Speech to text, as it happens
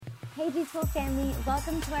Hey G12 family,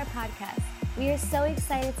 welcome to our podcast. We are so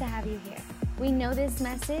excited to have you here. We know this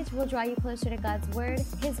message will draw you closer to God's Word,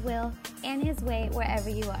 His will, and His way wherever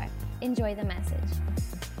you are. Enjoy the message.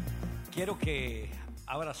 Quiero que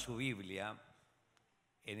abra su Biblia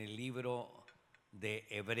en el libro de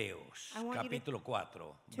Hebreos, capítulo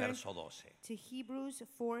 4, verso 12. To Hebrews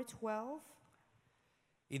 4:12.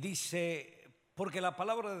 Y dice, porque la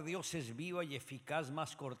palabra de Dios es viva y eficaz,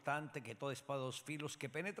 más cortante que toda espada de dos filos, que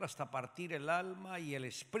penetra hasta partir el alma y el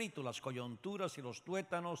espíritu, las coyunturas y los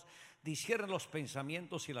tuétanos, discierne los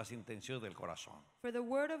pensamientos y las intenciones del corazón. For the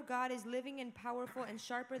word of God is living and powerful and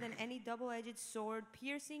sharper than any double-edged sword,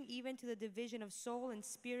 piercing even to the division of soul and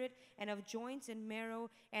spirit and of joints and marrow,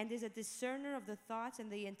 and is a discerner of the thoughts and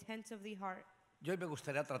the intents of the heart. Yo hoy me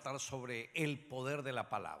gustaría tratar sobre el poder de la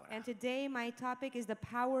palabra. And today my topic is the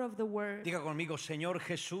power of the word. Diga conmigo, Señor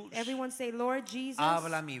Jesús, Everyone say, Lord Jesus,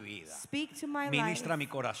 habla mi vida, speak to my ministra life, mi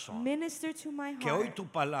corazón, minister to my que hoy heart. tu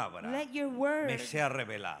palabra Let your word me sea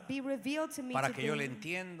revelada, be revealed to me para today. que yo la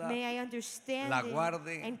entienda, May I understand la it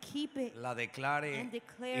guarde, and keep it la declare and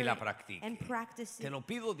declare y la it practique. and practice Te it. lo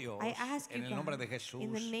pido, Dios, I ask en you, el nombre God, de Jesús.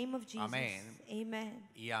 in the name of Jesus. Amén Amen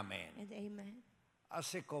y amén. and amen.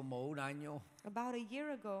 Hace como un año, About a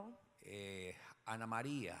year ago, Ana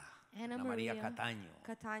María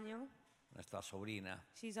Cataño, nuestra sobrina,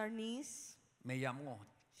 she's our niece, me llamó.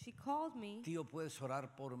 she called me Tío, ¿puedes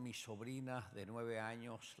orar por mi sobrina de 9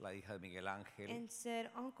 años, la hija de Miguel Ángel? and said,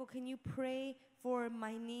 Uncle, can you pray for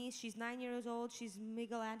my niece? She's 9 years old. She's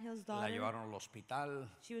Miguel Angel's La daughter. llevaron al hospital.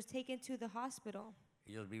 She was taken to the hospital,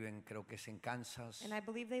 Ellos viven, creo que es en Kansas. and I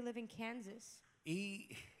believe they live in Kansas. Y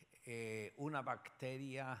una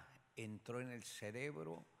bacteria entró en el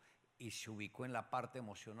cerebro y se ubicó en la parte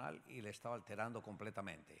emocional y le estaba alterando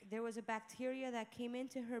completamente. There was a bacteria that came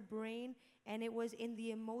into her brain, and it was in the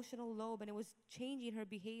emotional lobe, and it was changing her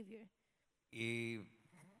behavior. Y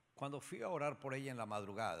cuando fui a orar por ella en la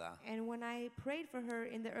madrugada, And when I prayed for her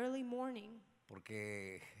in the early morning,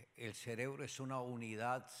 porque el cerebro es una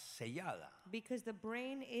unidad sellada because the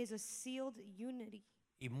brain is a sealed unity,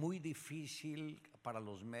 y muy difícil para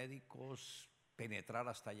los médicos penetrar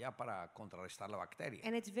hasta allá para contrarrestar la bacteria.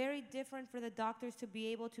 and it's very different for the doctors to be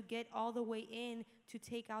able to get all the way in to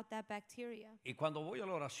take out that bacteria. Y cuando voy a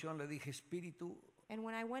la oración le dije, Espíritu, And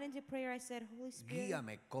when I went into prayer, I said, Holy Spirit,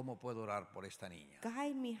 guíame cómo puedo orar por esta niña.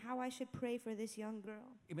 guide me how I should pray for this young girl.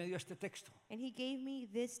 Y me dio este texto. And He gave me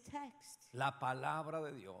this text. La palabra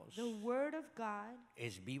de Dios The Word of God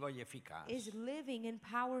es viva y eficaz, is living and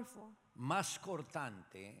powerful, más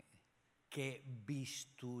cortante que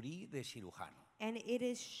bisturí de cirujano, and it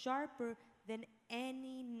is sharper than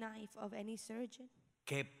any knife of any surgeon.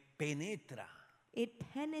 que penetra It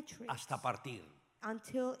penetrates hasta partir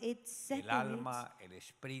until it el separates alma, el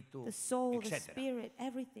espíritu, the soul, the etc. spirit,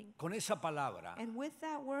 everything. Con esa palabra, And with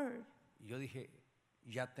that word, yo dije,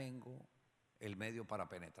 ya tengo el medio para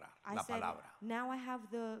penetrar, I la said, palabra. now I have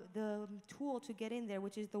the tool to get in there,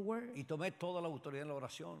 which is the word. Y tomé toda la autoridad en la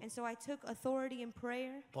oración. And so I took authority in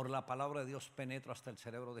prayer. Por la palabra de Dios penetro hasta el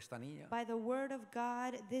cerebro de esta niña. By the word of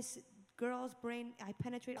God, this girl's brain, I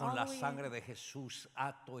penetrate all Con la the way sangre in. de Jesús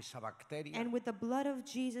ato esa bacteria And with the blood of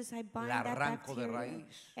Jesus, I bind La that arranco de bacteria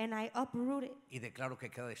raíz. and I uproot it. y declaro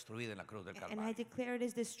que queda destruida en la cruz del And I Calvario. declare it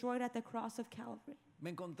is destroyed at the cross of Calvary.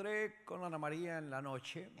 Me encontré con Ana María en la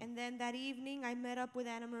noche And then that evening, I met up with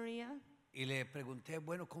Anna Maria y le pregunté,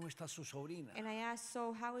 bueno, ¿cómo está su sobrina? and I asked,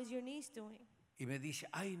 so how is your niece doing? Y me dice,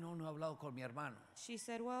 ay, no he hablado con mi hermano. She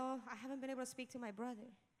said, well, I haven't been able to speak to my brother.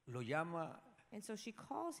 Lo llama And so she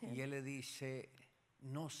calls him. y él le dice,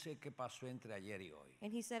 no sé qué pasó entre ayer y hoy. And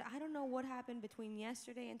he said, I don't know what happened between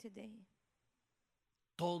yesterday and today,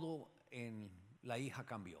 Todo en la hija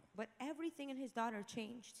cambió. but everything in his daughter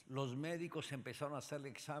changed. Los médicos empezaron a hacerle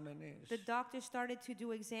exámenes The doctor started to do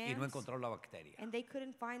y no exams, encontraron la bacteria. and they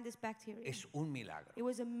couldn't find this bacteria. Es un milagro. It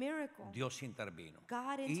was a miracle. Dios intervino.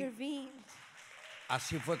 God Y intervened.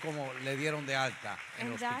 así fue como le dieron de alta en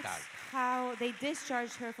el And hospital. that's how they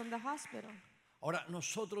discharged her from the hospital. Ahora,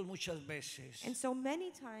 nosotros muchas veces And so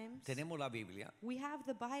many times, tenemos la Biblia we have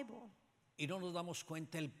the Bible, y no nos damos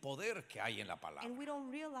cuenta el poder que hay en la palabra. and we don't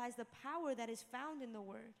realize the power that is found in the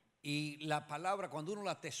Word. Y la palabra, cuando uno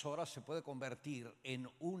la atesora, se puede convertir en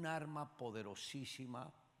un arma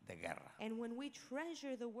poderosísima de guerra. And when we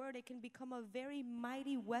treasure the Word, it can become a very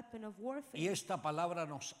mighty weapon of warfare. Y esta palabra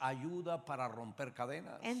nos ayuda para romper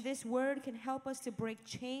cadenas, And this Word can help us to break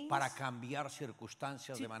chains, para cambiar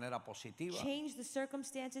circunstancias de manera positiva, change the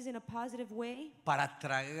circumstances in a positive way, para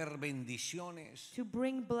traer bendiciones. to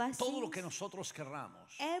bring blessings. Todo lo que nosotros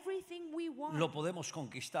querramos Everything we want, lo podemos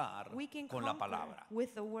conquistar we can con la conquer palabra.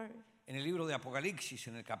 with the Word. En el libro de Apocalipsis,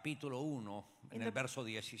 en el capítulo 1, en el verso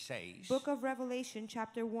 16, Book of Revelation,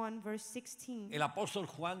 chapter 1, verse 16. el apóstol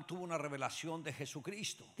Juan tuvo una revelación de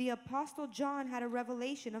Jesucristo. The Apostle John had a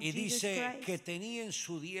revelation of Y Jesus dice Christ. que tenía en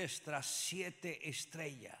su diestra 7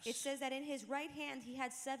 estrellas. It says that in his right hand he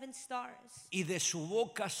had 7 stars. Y de su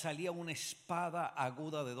boca salía una espada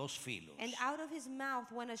aguda de 2 filos. And out of his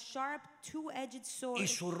mouth went a sharp, two-edged sword. Y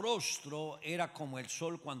su rostro era como el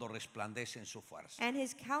sol cuando resplandece en su fuerza. And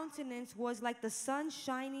his countenance was like the sun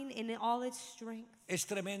shining in all its strength. Es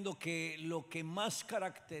tremendo que lo que más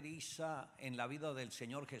caracteriza en la vida del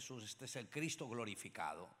Señor Jesús, este es el Cristo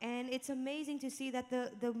glorificado, And it's amazing to see that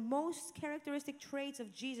the most characteristic traits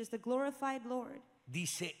of Jesus, the glorified Lord,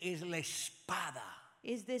 dice es la espada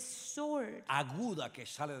is this sword, aguda que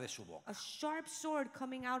sale de su boca. a sharp sword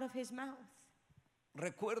coming out of his mouth.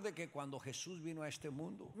 Recuerde que cuando Jesús vino a este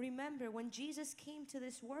mundo, Remember, when Jesus came to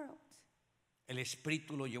this world, el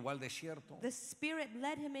Espíritu lo llevó al desierto the Spirit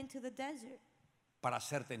led him into the desert para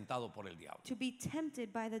ser tentado por el diablo. to be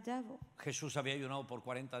tempted by the devil. Jesús había ayunado por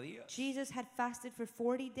 40 días Jesus had fasted for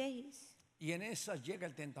 40 days. y en esas llega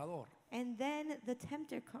el tentador And then the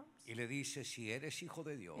tempter comes y le dice, si eres hijo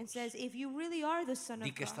de Dios, and says, if you really are the Son di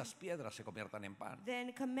of que God, estas piedras se conviertan en pan.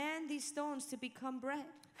 then command these stones to become bread.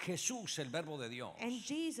 Jesús, el verbo de Dios, And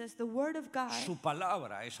Jesus, the Word of God, su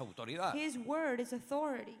palabra es autoridad. His Word is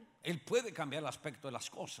authority. Él puede cambiar el aspecto de las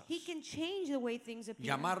cosas, He can change the way things appear.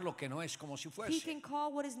 llamar lo que no es como si He fuese. can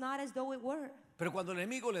call what is not as though it were. Pero cuando el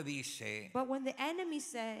enemigo le dice, But when the enemy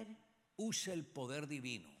said, use el poder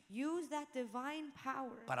divino use that divine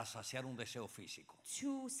power para saciar un deseo físico,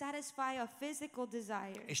 to satisfy a physical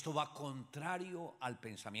desire, esto va contrario al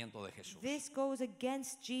pensamiento de Jesús. this goes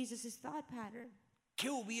against Jesus' thought pattern. ¿Qué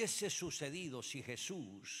hubiese sucedido si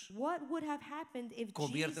Jesús What would have happened if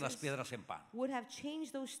convierte las Jesus piedras en pan? would have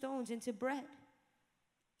changed those stones into bread?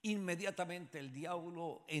 Inmediatamente el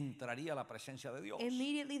diablo entraría a la presencia de Dios.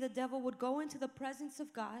 Immediately the devil would go into the presence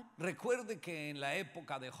of God. Recuerde que en la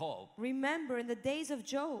época de Job Remember, in the days of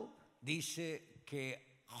Job, dice que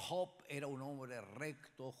Job era un hombre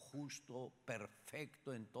recto, justo,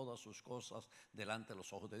 perfecto en todas sus cosas delante de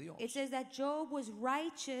los ojos de Dios. it says that Job was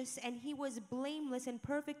righteous and he was blameless and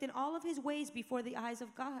perfect in all of his ways before the eyes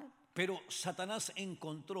of God. Pero Satanás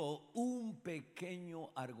encontró un pequeño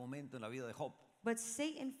argumento en la vida de Job. But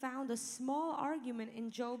Satan found a small argument in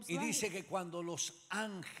Job's Y life. dice que cuando los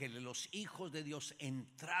ángeles, los hijos de Dios,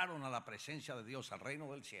 entraron a la presencia de Dios, al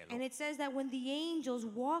reino del cielo, And it says that when the angels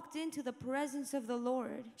walked into the presence of the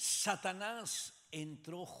Lord, Satanás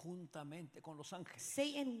entró juntamente con los ángeles.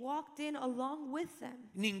 Satan walked in along with them.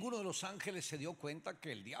 Ninguno de los ángeles se dio cuenta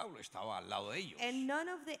que el diablo estaba al lado de ellos. And none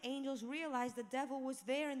of the angels realized the devil was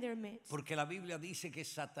there in their midst. Porque la Biblia dice que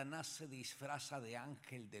Satanás se disfraza de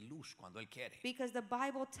ángel de luz cuando él quiere. Because the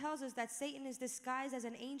Bible tells us that Satan is disguised as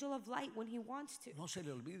an angel of light when he wants to. No se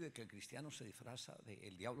le olvide que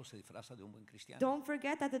el diablo se disfraza de un buen cristiano. Don't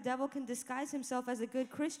forget that the devil can disguise himself as a good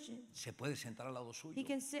Christian. Se puede sentar al lado He suyo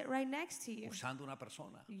can sit right next to you, usando una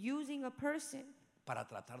persona using a person para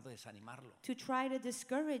tratar de desanimarlo to try to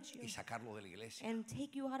discourage you y sacarlo de la iglesia, and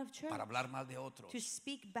take you out of church, para hablar mal de otros. to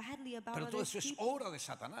speak badly about Pero todo others eso es people. obra de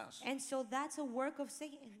Satanás. And so that's a work of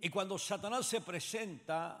Satan. Y cuando Satanás se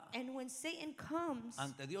presenta And when Satan comes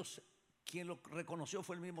ante Dios, quien lo reconoció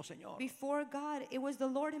fue el mismo Señor. before God, it was the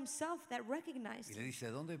Lord himself that recognized Y him. le dice,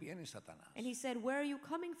 ¿de dónde viene Satanás? And he said, where are you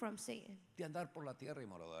coming from, Satan? De andar por la tierra y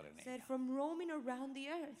morador en He said, ella. from roaming around the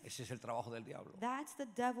earth. Ese es el trabajo del diablo. That's the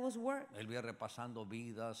devil's work. Él viene repasando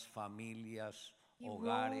vidas, familias, He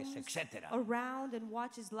hogares, roams etc. around and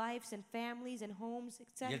watches lives and families and homes,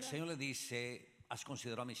 Y el etc. Señor le dice, ¿has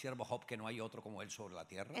considerado a mi siervo Job que no hay otro como él sobre la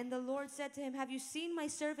tierra? And the Lord said to him, have you seen my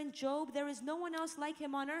servant Job? There is no one else like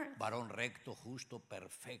him on earth. Varón recto, justo,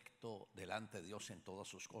 perfecto delante de Dios en todas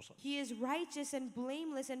sus cosas. He is righteous and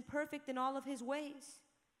blameless and perfect in all of his ways.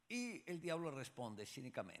 Y el diablo responde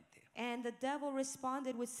cínicamente, And the devil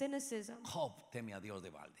responded with cynicism. Job teme a Dios de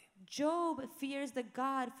balde. Job fears the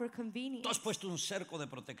God for Tú convenience has puesto un cerco de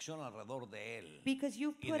protección alrededor de él because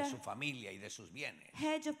you've y put de a su familia y de sus bienes.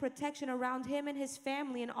 hedge of protection around him and his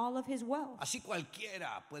family and all of his wealth. Así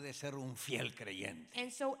cualquiera puede ser un fiel creyente.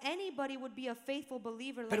 And so anybody would be a faithful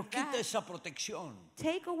believer Pero like quita that. esa protección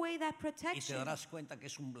Take away that y te protection darás cuenta que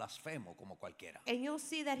es un blasfemo como cualquiera. and you'll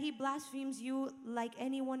see that he blasphemes you like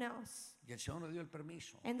anyone else. Y el Señor le dio el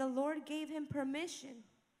permiso. And the Lord gave him permission.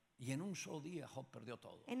 Y en un solo día Job perdió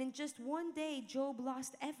todo. And in just one day, Job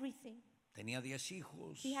lost everything. Tenía 10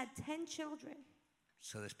 hijos, He had 10 children.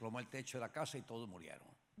 se desplomó el techo de la casa y todos murieron.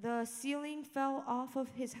 The ceiling fell off of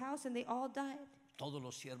his house and they all died. Todos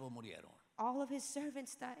los siervos murieron. All of his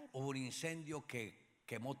servants died. Hubo un incendio que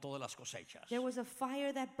quemó todas las cosechas. There was a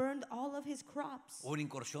fire that burned all of his crops. Hubo una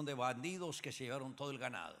incursión de bandidos que se llevaron todo el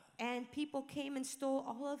ganado. And people came and stole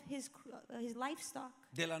all of his livestock.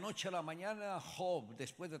 De la noche a la mañana, Job,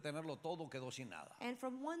 después de tenerlo todo, quedó sin nada. And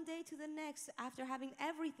from one day to the next, after having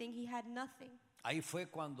everything, he had nothing. Ahí fue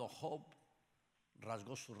cuando Job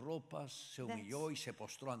rasgó sus ropas, se humilló y se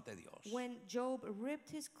postró ante Dios. When Job ripped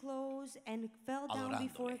his clothes and fell down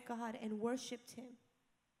before God and worshipped him.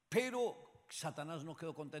 Pero Satanás no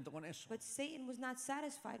quedó contento con eso. But Satan was not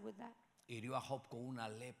satisfied with that. Hirió a Job con una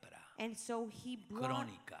lepra And so he brought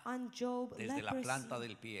crónica on Job desde la planta leprosy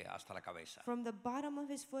del pie hasta la cabeza, from the bottom of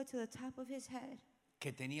his foot to the top of his head.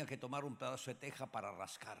 que tenía que tomar un pedazo de teja para He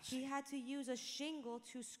rascarse. had to use a shingle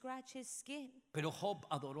to scratch his skin. Pero Job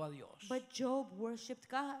adoró a Dios. But Job worshipped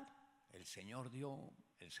God. El Señor dio,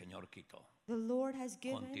 el Señor quitó. The Lord has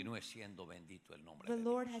given, Continúe siendo bendito el nombre the de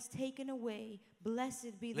Lord Dios. has taken away.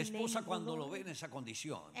 Blessed be La the name esposa of the cuando lo ve Lord. en esa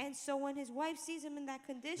condición, And so when his wife sees him in that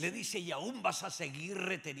le condition, dice, y aún vas a seguir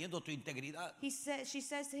reteniendo tu integridad. she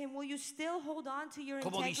says to him, will you still hold on to your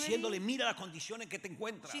Como diciéndole, integrity? mira la condición en que te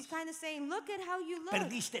encuentras. She's kind of saying, look at how you look.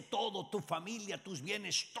 Perdiste todo, tu familia, tus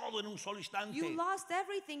bienes, todo en un solo instante. You lost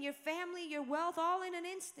everything, your family, your wealth, all in an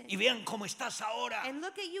instant. Y vean cómo estás ahora, And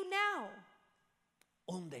look at you now.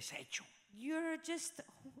 un desecho. You're just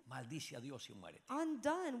Maldice a Dios y muérete.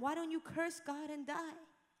 undone. Why don't you curse God and die?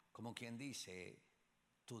 Como quien dice,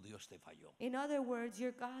 tu Dios te falló. In other words,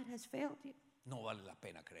 your God has failed you. No vale la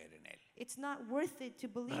pena creer en él. It's not worth it to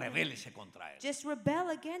believe in him. Rebélese contra él. Just rebel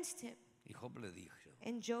against him. Y Job le dijo,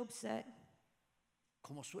 And Job said,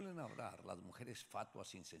 como suelen hablar las mujeres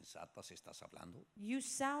fatuas insensatas, ¿estás hablando? you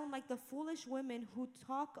sound like the foolish women who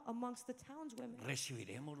talk amongst the townswomen.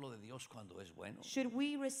 ¿Recibiremos lo de Dios cuando es bueno? Should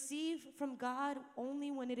we receive from God only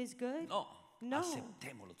when it is good? No, No.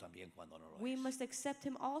 aceptémoslo también cuando no lo We es. must accept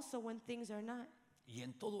him also when things are not. Y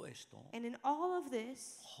en todo esto, And in all of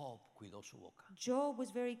this, Job cuidó su boca. Job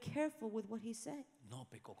was very careful with what he said. No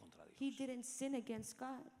pecó contra He Dios. didn't sin against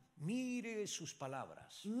God. Mire sus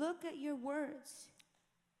palabras. Look at your words.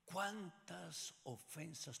 ¿Cuántas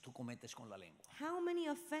ofensas tú cometes con la lengua? How many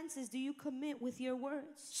offenses do you commit with your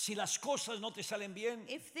words? Si las cosas no te salen bien,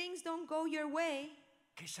 If things don't go your way,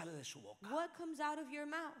 ¿qué sale de su boca? what comes out of your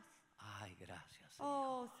mouth? Ay, gracias, Señor.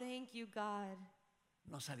 Oh, thank you, God.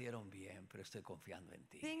 No salieron bien, pero estoy confiando en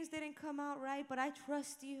ti. Things didn't come out right, but I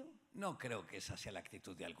trust you. No creo que esa sea la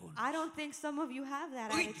actitud de algunos. I don't think some of you have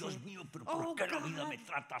that Ay, attitude. Dios mío, pero Oh, ¿por qué la vida God, me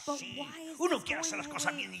trata but así? why is Uno this quiere hacer going las my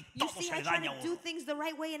cosas way? bien y You todo see, se I le try daña a to do uno. things the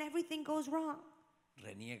right way and everything goes wrong.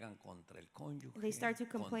 Reniegan contra el cónyuge, They start to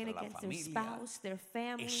complain contra la against their familia, spouse, their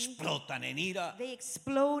family. explotan en ira. They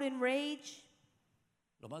explode in rage.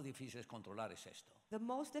 Lo más difícil es controlar es esto. The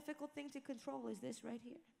most difficult thing to control is this right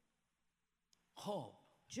here. Job,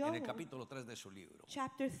 en el Job, capítulo 3 de su libro,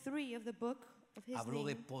 Chapter 3 of the book of his habló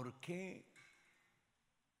de name. por qué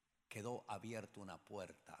quedó abierta una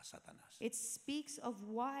puerta a Satanás. It speaks of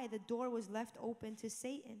why the door was left open to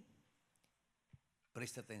Satan.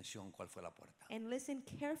 Preste atención cuál fue la puerta. And listen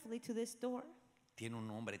carefully to this door. Tiene un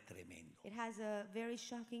nombre tremendo. It has a very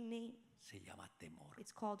shocking name. Se llama temor.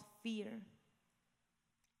 It's called fear.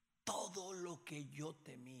 Todo lo que yo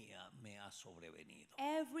temía me ha sobrevenido.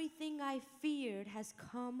 Everything I feared has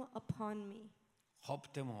come upon me. Job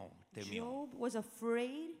temió Job was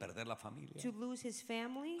afraid perder la familia, to lose his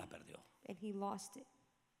family, la perdió. and he lost it.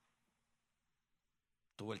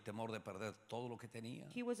 Tuvo el temor de perder todo lo que tenía,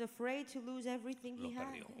 He was afraid to lose everything he Lo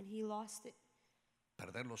had, perdió. and he lost it.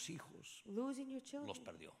 perder los hijos, Losing your los children.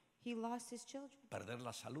 perdió. He lost his children. Perder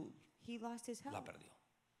la salud, He lost his la health. perdió.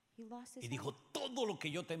 He lost his Y health. dijo, todo lo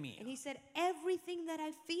que yo temía And he said, everything that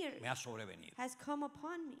I feared me ha sobrevenido. has come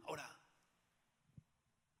upon me. Ahora,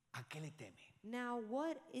 ¿a qué le teme? Now,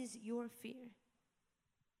 what is your fear?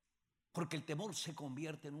 Porque el temor se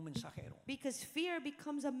convierte en un mensajero. Because fear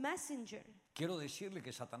becomes a messenger. Quiero decirle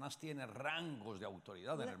que Satanás tiene rangos de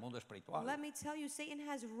autoridad en el mundo espiritual. Let me tell you, Satan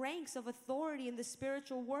has ranks of authority in the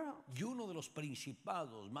spiritual world. Y uno de los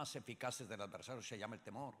principados más eficaces del adversario se llama el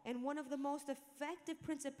temor. And one of the most effective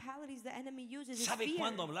principalities the enemy uses is Sabe fear.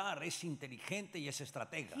 cuándo hablar, es inteligente y es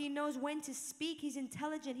estratega. He knows when to speak. He's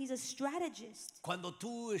intelligent. He's a strategist. Cuando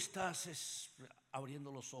tú estás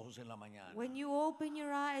abriendo los ojos en la mañana, When you open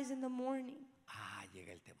your eyes in the morning,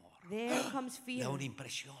 llega el temor. there comes Da fear. una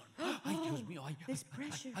impresión. Ay, Dios mío, ay, This ay,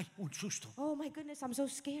 pressure. ay, un susto. Oh my goodness, I'm so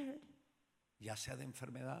scared. Ya sea de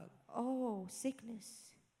enfermedad, Oh,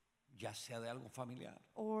 sickness ya sea de algo familiar.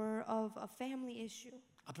 or of a family issue.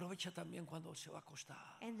 Aprovecha también cuando se va a acostar.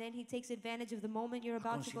 And then he takes advantage of the moment you're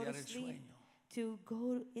about to go to conciliar el sleep sueño. to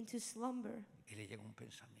go into slumber. Y le llega un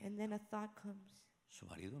pensamiento. And then a thought comes. Su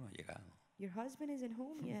marido no ha llegado. Your husband isn't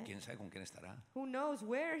home yet. ¿Quién sabe con quién estará? Who knows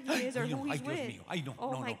where he is or Ay, no, who ay, he's Dios with. mío, ay, no,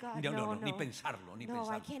 Oh no, my no, God, no, no, ni no. pensarlo, ni No, I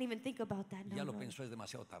pensarlo. can't even think about that. No, Ya lo no. pensó, es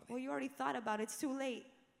demasiado tarde. Well, you already thought about it. It's too late.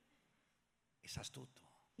 Es astuto.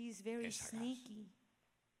 He's very Es sagaz. sneaky.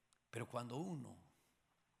 Pero cuando uno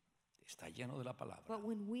está lleno de la palabra, But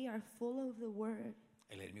when we are full of the word,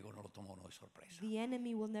 el enemigo no lo toma uno de sorpresa. the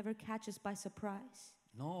enemy will never catch us by surprise.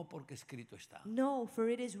 No, porque escrito está. No, for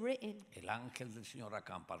it is written, El ángel del Señor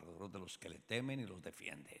acampa alrededor de los que le temen y los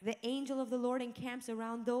defiende. the angel of the Lord encamps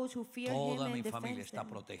around those who fear him Toda mi and familia defends está them.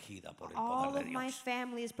 protegida por el All poder of de my Dios.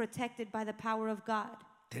 family is protected by the power of God.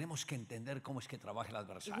 Tenemos que entender cómo es que trabaja el We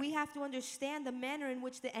adversario. have to understand the manner in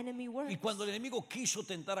which the enemy works. Y cuando el enemigo quiso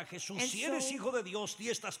tentar a Jesús, And si eres so, hijo de Dios, di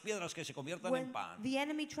estas piedras que se conviertan en When pan. the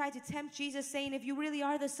enemy tried to tempt Jesus, saying, if you really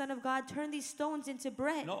are the Son of God, turn these stones into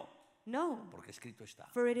bread. No, No, porque escrito está.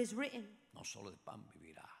 for it is written, No solo de pan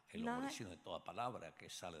vivirá el hombre, Not- sino de toda palabra que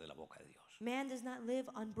sale de la boca de Dios. man does not live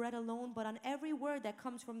on bread alone, but on every word that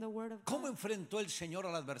comes from the word of ¿Cómo God. enfrentó el Señor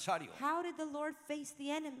al adversario? How did the Lord face the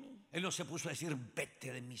enemy? Él no se puso a decir,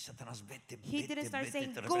 vete de mí, Satanás, vete, He vete, didn't start vete,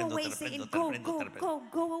 saying, te go reprendo, away, te reprendo, Satan, te go, reprendo, go, te reprendo.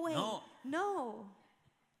 go away. No. No,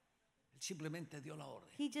 Él simplemente dio la orden.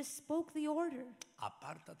 he just spoke the order.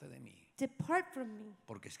 Apártate de mí, Depart from me,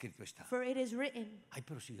 porque escrito está. for it is written. Ay,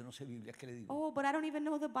 pero si yo no sé Biblia, ¿qué le digo? Oh, but I don't even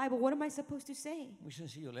know the Bible. What am I supposed to say? Muy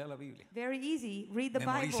sencillo, lea la Biblia. Very easy. Read the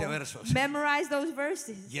Memorice Bible. versos. Memorize those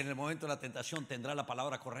verses. Y en el momento de la tentación tendrá la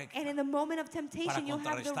palabra correcta. And in the moment of temptation, you'll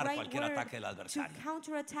have the contrarrestar right cualquier word ataque del to adversario.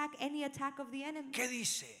 counterattack any attack of the enemy. ¿Qué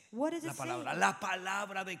dice What does la it palabra? say? La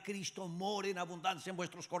palabra de Cristo mora en abundancia en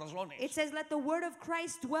vuestros corazones. It says, let the word of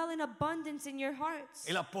Christ dwell in abundance in your hearts.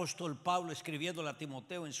 El apóstol Pablo escribiéndole a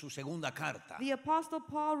Timoteo en su segunda carta, The Apostle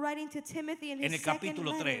Paul writing to Timothy in En his el second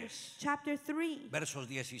capítulo letter, 3, chapter 3, versos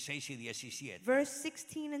 16 y 17. verse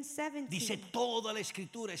 16 and 17. Dice, toda la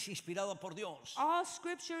escritura es inspirada por Dios All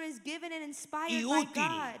scripture is given and inspired Y by útil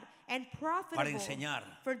God and para profitable enseñar,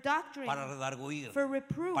 for doctrine, para redarguir, for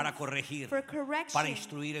reproof, para corregir, for correction, para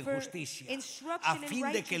instruir en for justicia, a instruction in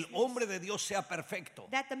fin de que el righteousness, hombre de Dios sea perfecto,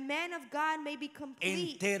 that the man of God may be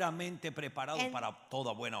complete, enteramente preparado and para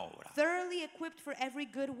toda buena obra. thoroughly equipped for every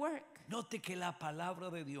good work. Note que la palabra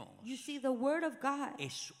de Dios You see, the word of God,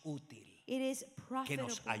 es útil, it is que profitable.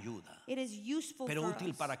 nos ayuda. It is useful Pero for útil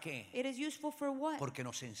us. ¿para qué? It is useful for what? Porque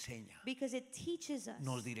nos enseña, Because it teaches us.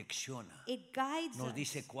 nos direcciona, It guides nos us.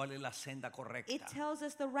 dice cuál es la senda It correcta. tells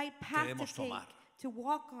us the right path to debemos take, tomar. to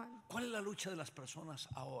walk on. ¿Cuál es la lucha de las personas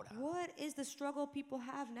ahora? What is the struggle people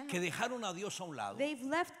have now? Que dejaron a Dios a un lado They've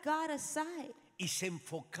left God aside y se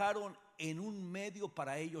enfocaron en un medio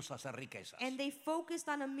para ellos hacer riquezas. and they focused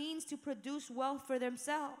on a means to produce wealth for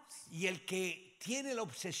themselves. Y el que tiene la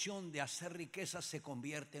obsesión de hacer riquezas se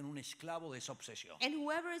convierte en un esclavo de esa obsesión. And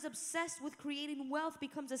whoever is obsessed with creating wealth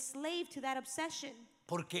becomes a slave to that obsession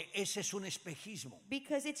Porque ese es un espejismo.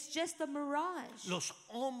 because it's just a mirage. Los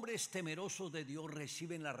hombres temerosos de Dios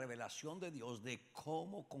reciben la revelación de Dios de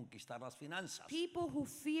cómo conquistar las finanzas. People who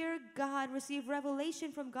fear God receive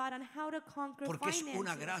revelation from God on how to conquer Porque es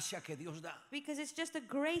una finances. gracia que Dios da. Because it's just a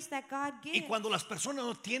grace that God Y gives. cuando las personas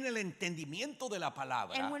no tienen el entendimiento de la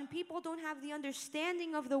palabra, And when people don't have the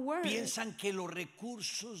understanding of the word, piensan que los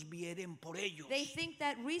recursos vienen por ellos, they think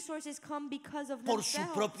that resources come because of por su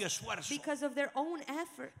themselves, propio esfuerzo, because of their own effort.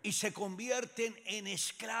 y se convierten en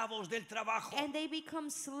esclavos del trabajo. And they become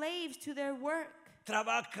slaves to their work.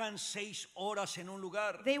 Trabajan 6 horas en un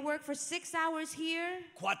lugar, They work for 6 hours here,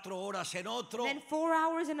 4 horas en otro, then 4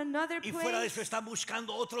 hours in another y fuera de eso place, están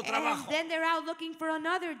buscando otro and trabajo. then they're out looking for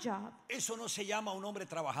another job. Eso no se llama un hombre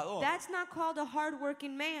trabajador, That's not called a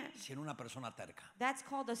hardworking man. sino una persona terca That's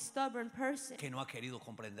called a stubborn person que no ha querido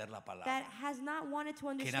comprender la that palabra, has not wanted to no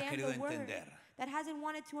ha understand querido the word, entender that hasn't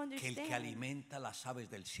wanted to que el que understand alimenta las aves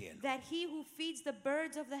del cielo that he who feeds the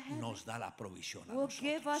birds of the heavens nos da la provisión a will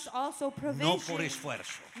give us nosotros. also No provision, por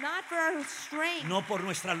esfuerzo, not for our strength, no por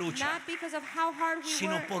nuestra lucha, not because of how hard we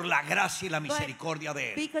sino work, por la gracia y la misericordia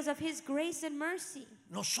de Él. because of his grace and mercy.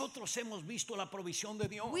 Nosotros hemos visto la provisión de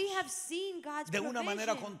Dios We have seen God's de una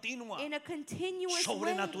manera provision continua, in a continuous way,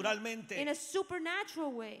 sobrenaturalmente. in a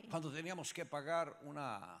supernatural way. Cuando teníamos que pagar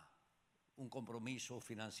un compromiso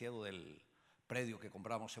financiero del predio que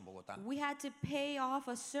compramos en Bogotá, We had to pay off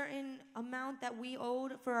a certain amount that we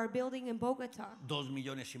owed for our building in Bogota. $2,5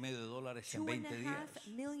 millones en 20 $2.5 días.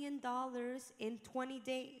 million in 20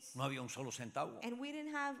 days. No había un solo centavo. And we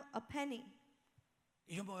didn't have a penny.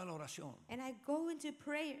 Y yo me voy a la oración. And I go into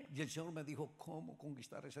prayer. Y el Señor me dijo cómo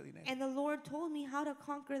conquistar ese dinero. And the Lord told me how to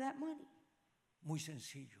conquer that money. Muy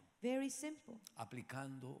sencillo, Very simple.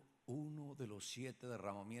 aplicando uno de los 7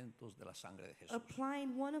 derramamientos de la sangre de Jesús.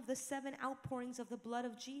 Applying one of the 7 outpourings of the blood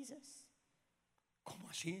of Jesus. ¿Cómo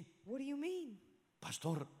así? What do you mean?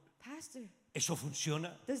 Pastor, Pastor, ¿eso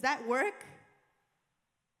funciona? does that work?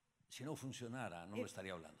 Si no funcionara, no lo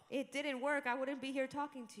estaría hablando. It didn't work. I wouldn't be here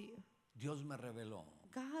talking to you. Dios me reveló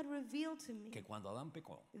God revealed to me que cuando Adán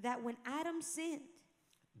pecó, that when Adam sinned,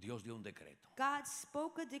 Dios dio un decreto God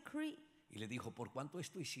spoke a decree. y le dijo, por cuanto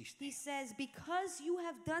esto He hiciste, says, because you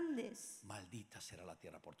have done this, maldita será la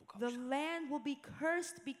tierra por tu the causa. land will be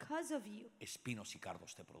cursed because of you, Espinos y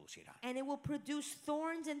cardos te producirán. and it will produce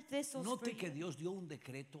thorns and thistles for Note que you. Dios dio un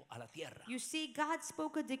decreto a la tierra. You see, God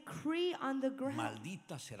spoke a decree on the ground.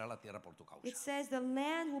 Maldita será la tierra por tu It causa. says the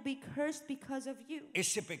land will be cursed because of you.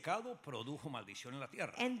 Ese pecado produjo maldición en la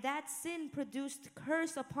tierra. And that sin produced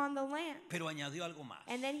curse upon the land. Pero añadió algo más.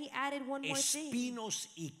 And then he added one more thing. Espinos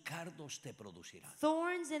y cardos te producirán.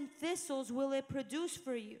 Thorns and thistles will it produce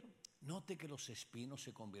for you. Note que los espinos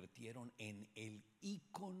se convirtieron en el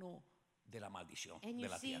ícono de la maldición And de you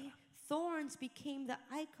la see, tierra. thorns became the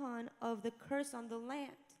icon of the curse on the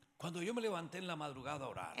land. Cuando yo me levanté en la madrugada a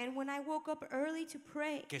orar, And when I woke up early to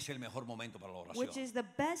pray, que es el mejor momento para la which oración, is the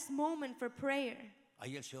best moment for prayer,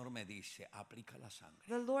 ahí el Señor me dice, aplica la sangre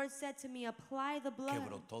the Lord said to me, apply the que blood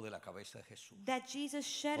brotó de la cabeza de Jesús. that Jesus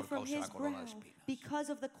shed por from causa de his la corona de brow espinas. because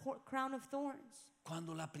of the crown of thorns.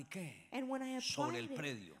 Cuando la apliqué And when I sobre el applied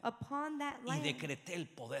predio it upon that y land, decreté el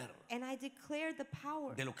poder and I declared the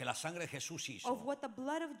power de lo que la sangre de Jesús hizo, of what the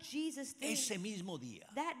blood of Jesus did, ese mismo día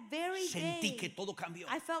that very sentí que day, todo cambió,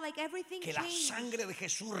 I felt like everything que la changed. sangre de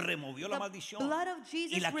Jesús removió la The maldición blood of y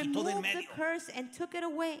Jesus la quitó del removed the medio. curse and took it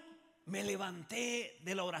away. Me levanté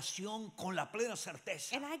de la oración con la plena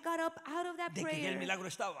certeza And I got up out of that de que ya el prayer milagro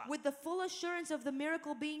estaba. with the full assurance of the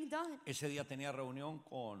miracle being done. Ese día tenía reunión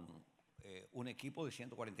con un equipo de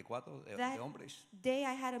 144 de That hombres. day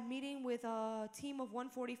I had a meeting with a team of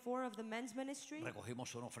 144 of the men's ministry.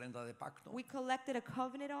 Recogimos una ofrenda de pacto We collected a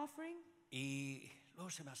covenant offering. y luego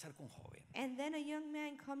se me acerca un joven And then a young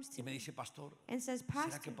man comes y to me me dice, pastor, and says, ¿será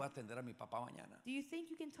Pastor, que puedo atender a mi papá mañana? do you think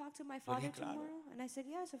you can talk to my Yo father dije, "Claro." tomorrow? And I said,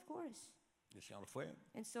 yes, of course. Y el Señor fue,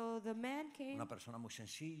 And so the man came. una persona muy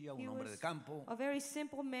sencilla, He un hombre was de campo, a very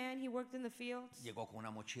simple man. He worked in the fields. llegó con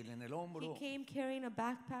una mochila en el He hombro. came carrying a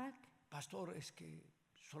backpack. Pastor, es que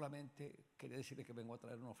solamente quería decirle que vengo a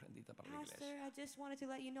traer una ofrendita para la Pastor, iglesia. I just wanted to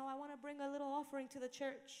let you know I want to bring a little offering to the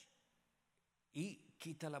church. Y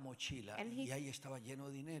quita la mochila And he y ahí estaba lleno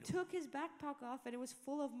de dinero. Took his backpack off and it was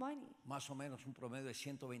full of money, Más o menos un promedio de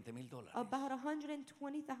 $120,000. about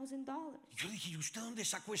 $120,000. Yo dije, ¿y usted dónde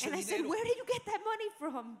sacó ese And I said, dinero? where did you get that money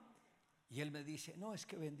from? Y él me dice, no, es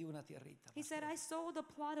que vendí una tierrita, He said, pastor, I sold a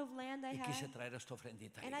plot of land I y quise had, traer esta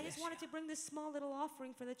ofrendita a and la I just wanted to iglesia. bring this small little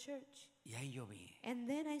offering for the church. Y ahí yo vi And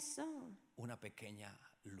then I saw una pequeña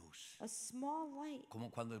luz. a small light, Como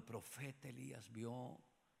cuando el profeta Elías vio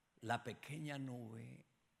la pequeña nube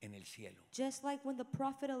en el cielo. just like when the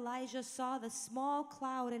prophet Elijah saw the small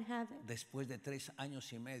cloud in heaven. Después de 3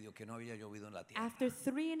 años y medio que no había llovido en la tierra, After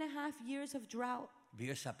 3.5 years of drought,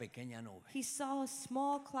 vio esa pequeña nube he saw a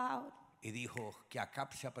small cloud. y dijo que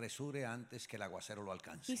Acab se apresure antes que el aguacero lo He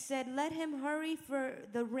alcance. said, let him hurry for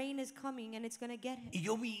the rain is coming and it's going to get him. Y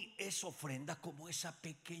yo vi esa ofrenda como esa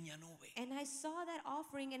pequeña nube. And I saw that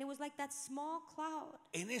offering and it was like that small cloud.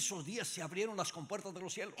 En esos días se abrieron las compuertas de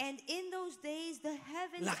los cielos. And in those days, the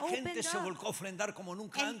heavens La gente opened se up. volcó a ofrendar como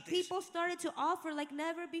nunca And antes. people started to offer like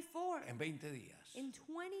never before. En 20 días In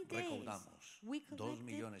 20 days, recaudamos we 2 collected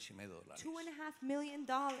millones y medio de dólares $2.5 million.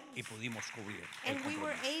 y pudimos cubrir el And we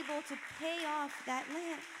were compromiso. able to pay off that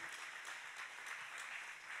land.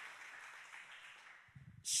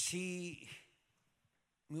 Si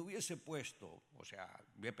me hubiese puesto, o sea,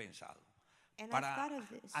 hubiera pensado, And I've para thought of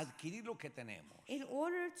this. adquirir lo que tenemos, In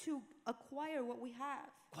order to acquire what we have,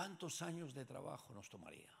 ¿cuántos años de trabajo nos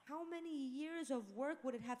tomaría? how many years of work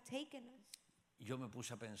would it have taken us? Yo me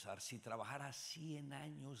puse a pensar, si trabajara 100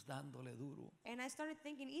 años dándole duro, And I started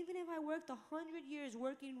thinking, even if I worked 100 years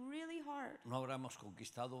working really hard, no habríamos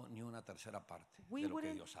conquistado ni una tercera parte we de lo que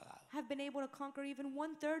wouldn't Dios ha dado. have been able to conquer even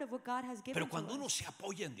 1/3 of what God has given Pero to cuando uno us. se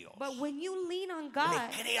apoya en Dios, But when you lean on le God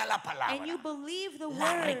crea la palabra, and you believe the la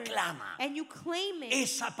word reclama, and you claim it,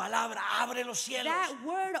 esa palabra abre los cielos that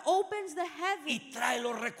word opens the y heavens trae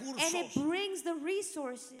los and it recursos, brings the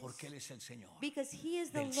resources porque Él es el Señor. because He is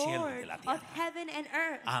the del cielo y de Lord la of tierra. heaven and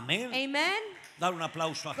earth. Amén. Amen. Dar un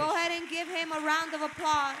aplauso a Go Jesús. ahead and give Him a round of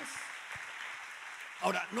applause.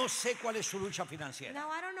 Ahora, no sé cuál es su lucha financiera Now,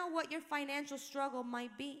 I don't know what your financial struggle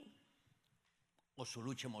might be, o su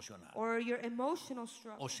lucha emocional or your emotional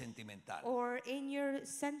struggle, o sentimental or in your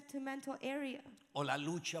sentimental area, o la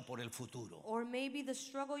lucha por el futuro. or maybe the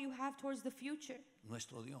struggle you have towards the future.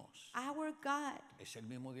 Nuestro Dios Our God es el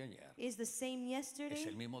mismo de ayer, is the same es yesterday,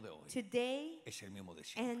 el mismo de hoy, today, es el mismo de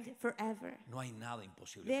siempre. and forever. No hay nada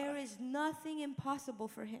imposible There para él. is nothing impossible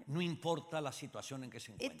for him. No importa la situación en que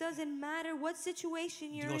se It encuentre. doesn't matter what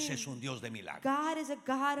situation you're Dios in. es un Dios de milagros. God is a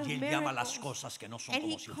God of Y Él llama las miracles. cosas que no son And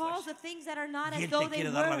como He si calls the fuesen. things that are not Y as Él though te they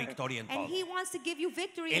quiere dar la were. victoria en And todo. He wants to give you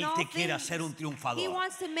victory in Él all te quiere things. hacer un triunfador. He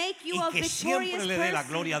wants to make you Y a que victorious siempre le dé la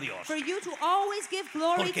person. gloria a Dios. For you to always give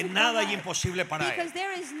glory Porque to nada God. hay imposible para Because Él.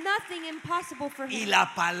 there is nothing impossible for Y Him.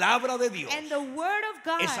 la palabra de Dios And the word of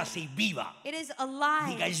God, es así, viva. it is alive.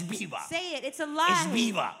 Diga, es viva. Say it, it's alive. Es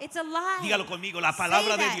viva. It's alive. Dígalo conmigo, la Say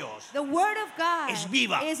palabra de that. Dios The word of God es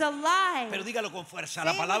viva. is alive. Pero dígalo con fuerza, Say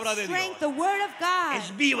la it palabra with de strength. Dios The word of God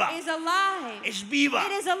es viva. is alive. es viva,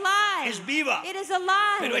 It is alive. es viva, It is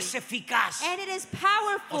alive. pero es eficaz. And it is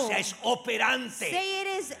powerful. O sea, es operante, Say it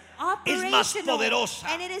is es más operational. poderosa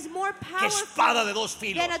And it is more que powerful espada de dos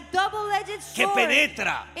filos, than a double-edged que sword.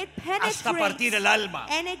 penetra It hasta penetrates partir el alma,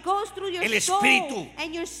 and it goes through your el soul espíritu,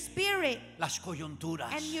 and your spirit las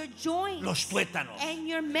coyunturas, and your joints los tuétanos, and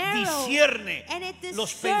your marrow, discierne and it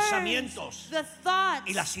los discerns pensamientos the thoughts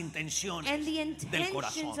y las intenciones and the del intentions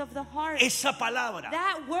corazón. of the heart. Esa palabra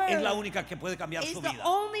That word es la única que puede cambiar is su the vida.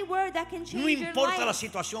 only word that can change No your importa life. la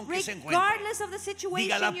situación que se encuentre. Regardless of the situation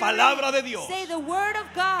Diga, la you're palabra in, de Dios say the word of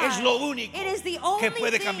God es lo único it is the only que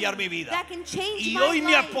puede thing cambiar mi vida. that can change Y my hoy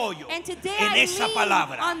me life. apoyo And today en I esa lean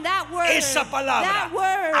palabra. on that word. Esa palabra That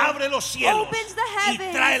word abre los cielos opens the y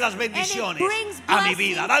heavens trae las and it bendiciones brings a mi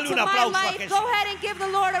vida. blessings Dale un to my aplauso a life. Jesús. Go ahead and give the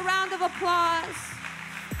Lord a round of applause.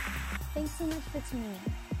 Thanks so much for tuning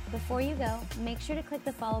in. Before you go, make sure to click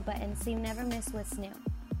the follow button so you never miss what's new.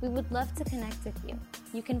 We would love to connect with you.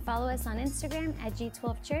 You can follow us on Instagram at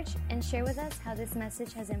G12 Church and share with us how this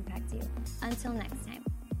message has impacted you. Until next time.